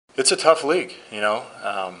It's a tough league,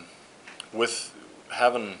 with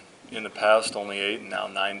having in the past only 8 and now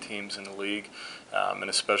 9 teams in the league, and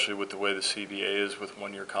especially with the way the CBA is with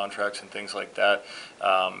one-year contracts and things like that,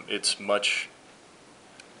 it's much,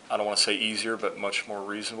 I don't want to say easier, but much more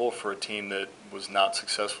reasonable for a team that was not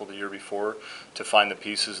successful the year before to find the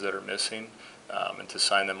pieces that are missing and to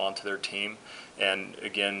sign them onto their team. And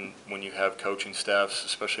again, when you have coaching staffs,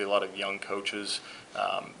 especially a lot of young coaches,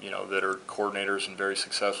 that are coordinators and very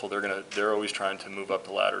successful, they're always trying to move up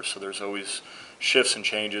the ladder. So there's always shifts and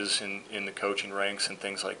changes in the coaching ranks and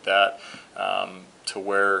things like that, to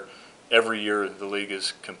where every year the league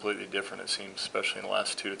is completely different. It seems, especially in the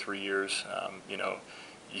last 2 to 3 years.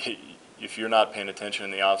 If you're not paying attention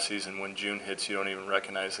in the off season, when June hits, you don't even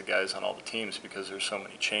recognize the guys on all the teams because there's so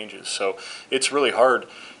many changes. So it's really hard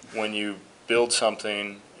when you build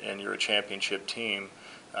something and you're a championship team.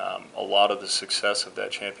 A lot of the success of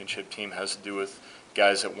that championship team has to do with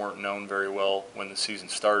guys that weren't known very well when the season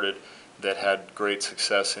started, that had great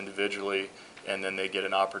success individually, and then they get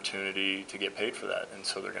an opportunity to get paid for that, and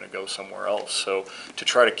so they're going to go somewhere else. So to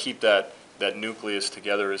try to keep that nucleus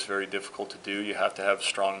together is very difficult to do. You have to have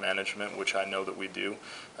strong management, which I know that we do.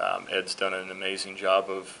 Ed's done an amazing job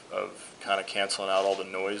of kind of canceling out all the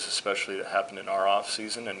noise, especially that happened in our off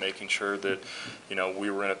season, and making sure that we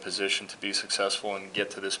were in a position to be successful and get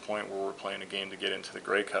to this point where we're playing a game to get into the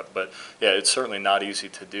Grey Cup. But yeah, it's certainly not easy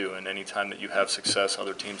to do, and anytime that you have success,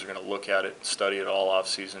 other teams are going to look at it, study it all off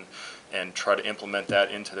season, and try to implement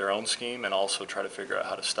that into their own scheme, and also try to figure out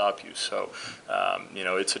how to stop you. So,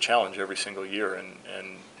 it's a challenge every single year,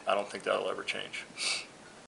 and I don't think that'll ever change.